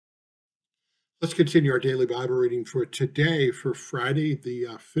Let's continue our daily Bible reading for today, for Friday,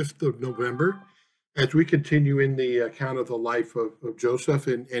 the 5th of November, as we continue in the account of the life of Joseph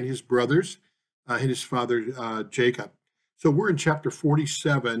and his brothers and his father Jacob. So we're in chapter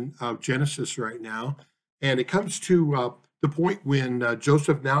 47 of Genesis right now, and it comes to the point when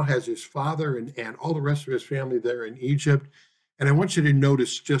Joseph now has his father and all the rest of his family there in Egypt. And I want you to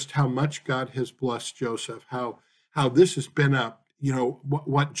notice just how much God has blessed Joseph, how this has been a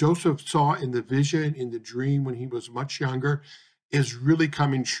what Joseph saw in the vision, in the dream when he was much younger, is really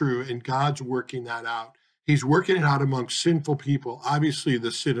coming true, and God's working that out. He's working it out among sinful people. Obviously,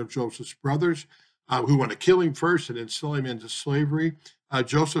 the sin of Joseph's brothers, who want to kill him first and then sell him into slavery.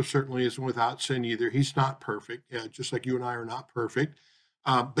 Joseph certainly isn't without sin either. He's not perfect, just like you and I are not perfect.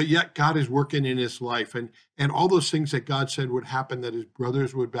 But yet God is working in his life, and all those things that God said would happen, that his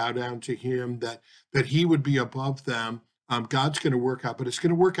brothers would bow down to him, that he would be above them. God's going to work out, but it's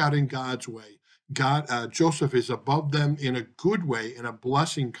going to work out in God's way. Joseph is above them in a good way, in a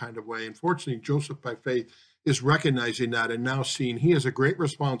blessing kind of way. Unfortunately, Joseph, by faith, is recognizing that and now seeing he has a great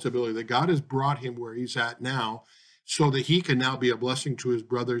responsibility, that God has brought him where he's at now so that he can now be a blessing to his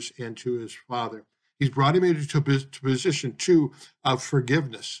brothers and to his father. He's brought him into a position, too, of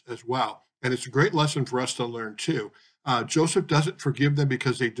forgiveness as well. And it's a great lesson for us to learn, too. Joseph doesn't forgive them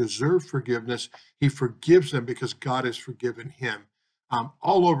because they deserve forgiveness. He forgives them because God has forgiven him.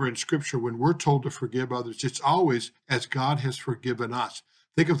 All over in Scripture, when we're told to forgive others, it's always as God has forgiven us.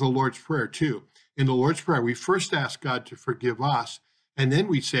 Think of the Lord's Prayer, too. In the Lord's Prayer, we first ask God to forgive us, and then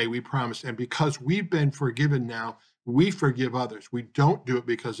we say, we promise, and because we've been forgiven now, we forgive others. We don't do it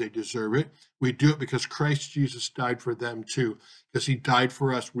because they deserve it. We do it because Christ Jesus died for them too. Because he died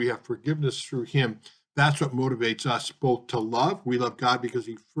for us, we have forgiveness through him. That's what motivates us both to love. We love God because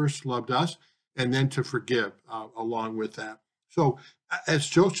he first loved us, and then to forgive along with that. So as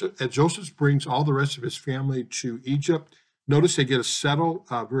Joseph brings all the rest of his family to Egypt, notice they get to settle.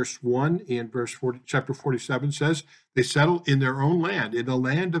 Verse 1 in verse 40, chapter 47 says, they settle in their own land, in the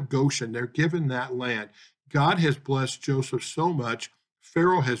land of Goshen. They're given that land. God has blessed Joseph so much.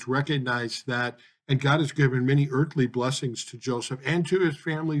 Pharaoh has recognized that, and God has given many earthly blessings to Joseph and to his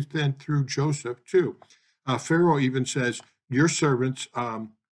families then through Joseph too. Pharaoh even says, your servants,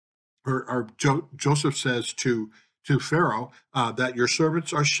 Joseph says to Pharaoh that your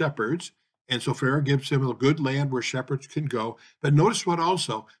servants are shepherds. And so Pharaoh gives him a good land where shepherds can go. But notice what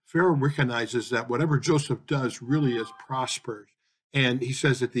also, Pharaoh recognizes that whatever Joseph does really is prospered. And he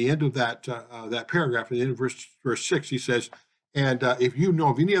says at the end of that paragraph, at the end of verse 6, he says, and if you know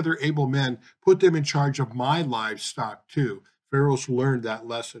of any other able men, put them in charge of my livestock too. Pharaoh's learned that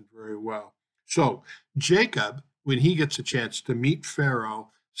lesson very well. So Jacob, when he gets a chance to meet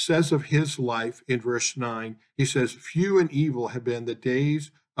Pharaoh, says of his life in verse 9, he says, few and evil have been the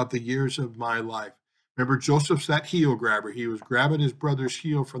days of the years of my life. Remember, Joseph's that heel grabber. He was grabbing his brother's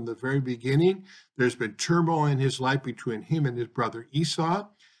heel from the very beginning. There's been turmoil in his life between him and his brother Esau.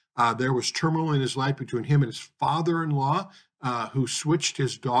 There was turmoil in his life between him and his father-in-law, who switched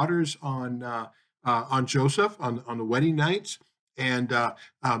his daughters on Joseph on the wedding nights. And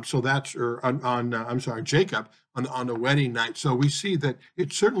so that's, or on I'm sorry, Jacob on the wedding night. So we see that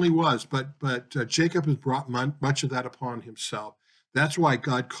it certainly was, but Jacob has brought much of that upon himself. That's why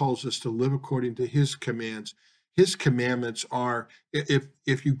God calls us to live according to his commands. His commandments are,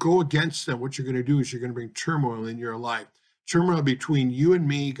 if you go against them, what you're going to do is you're going to bring turmoil in your life. Turmoil between you and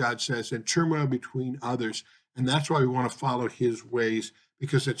me, God says, and turmoil between others. And that's why we want to follow his ways,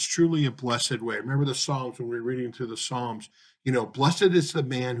 because it's truly a blessed way. Remember the Psalms, when we're reading through the Psalms, blessed is the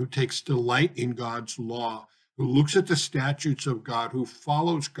man who takes delight in God's law, who looks at the statutes of God, who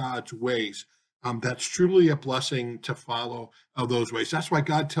follows God's ways. That's truly a blessing to follow those ways. That's why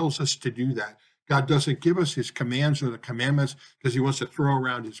God tells us to do that. God doesn't give us his commands or the commandments because he wants to throw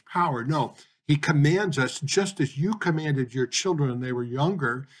around his power. No, he commands us just as you commanded your children when they were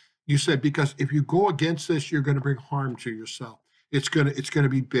younger. You said, because if you go against this, you're going to bring harm to yourself. It's going to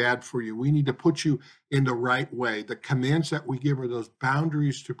be bad for you. We need to put you in the right way. The commands that we give are those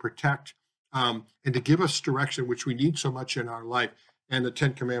boundaries to protect and to give us direction, which we need so much in our life. And the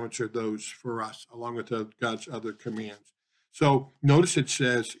 10 Commandments are those for us, along with God's other commands. So notice it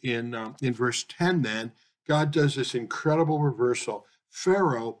says in verse 10 then, God does this incredible reversal.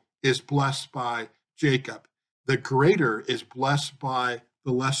 Pharaoh is blessed by Jacob. The greater is blessed by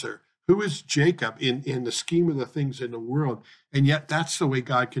the lesser. Who is Jacob in the scheme of the things in the world? And yet that's the way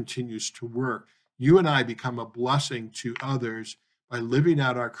God continues to work. You and I become a blessing to others by living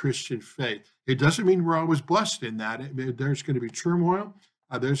out our Christian faith. It doesn't mean we're always blessed in that. There's going to be turmoil.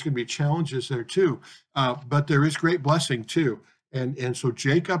 There's going to be challenges there too. But there is great blessing too. And so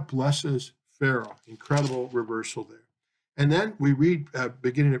Jacob blesses Pharaoh. Incredible reversal there. And then we read,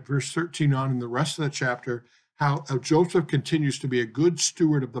 beginning at verse 13 on in the rest of the chapter, how Joseph continues to be a good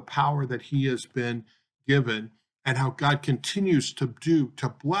steward of the power that he has been given, and how God continues to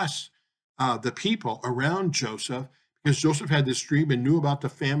bless the people around Joseph, because Joseph had this dream and knew about the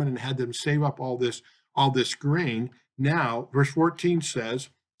famine and had them save up all this grain. Now, verse 14 says,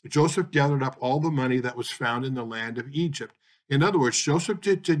 Joseph gathered up all the money that was found in the land of Egypt. In other words, Joseph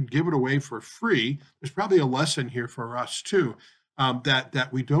didn't give it away for free. There's probably a lesson here for us too, that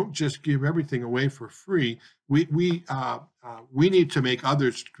we don't just give everything away for free. We need to make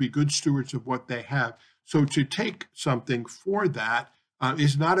others be good stewards of what they have. So to take something for that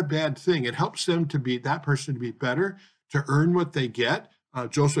is not a bad thing. It helps them to be that person to be better, to earn what they get.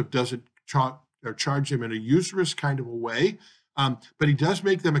 Joseph doesn't charge them in a usurious kind of a way, but he does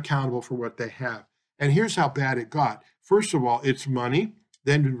make them accountable for what they have. And here's how bad it got. First of all, it's money.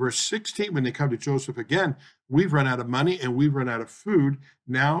 Then in verse 16, when they come to Joseph again, we've run out of money and we've run out of food.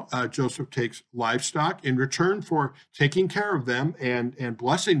 Now Joseph takes livestock in return for taking care of them and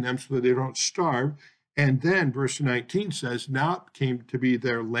blessing them so that they don't starve. And then verse 19 says, now it came to be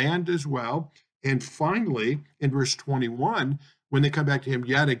their land as well. And finally, in verse 21, when they come back to him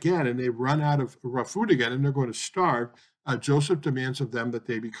yet again and they run out of food again and they're going to starve, Joseph demands of them that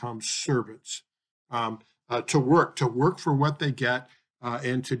they become servants, to work for what they get,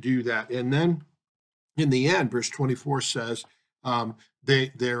 and to do that. And then in the end, verse 24 says,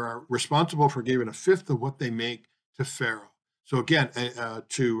 they are responsible for giving a fifth of what they make to Pharaoh. So again,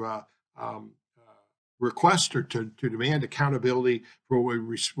 to request or to demand accountability for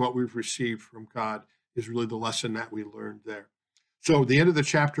what we've received from God is really the lesson that we learned there. So the end of the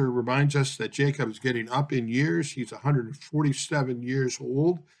chapter reminds us that Jacob is getting up in years. He's 147 years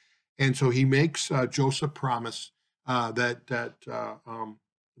old. And so he makes Joseph promise that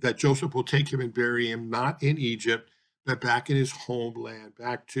Joseph will take him and bury him not in Egypt, but back in his homeland,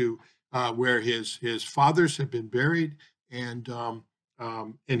 back to where his fathers had been buried, and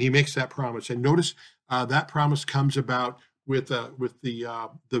he makes that promise. And notice that promise comes about with the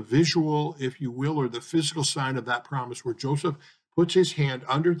visual, if you will, or the physical sign of that promise, where Joseph puts his hand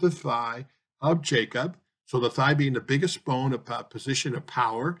under the thigh of Jacob. So the thigh being the biggest bone, a position of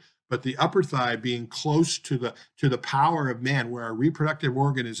power, but the upper thigh being close to the power of man, where our reproductive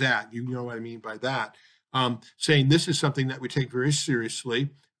organ is at. You know what I mean by that. Saying this is something that we take very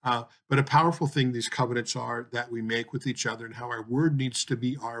seriously, but a powerful thing these covenants are that we make with each other, and how our word needs to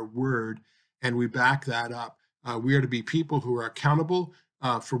be our word, and we back that up. We are to be people who are accountable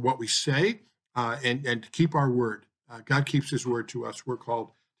for what we say, and to keep our word. God keeps his word to us. We're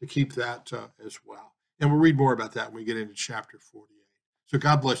called to keep that as well. And we'll read more about that when we get into chapter 48. So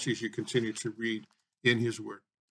God bless you as you continue to read in his word.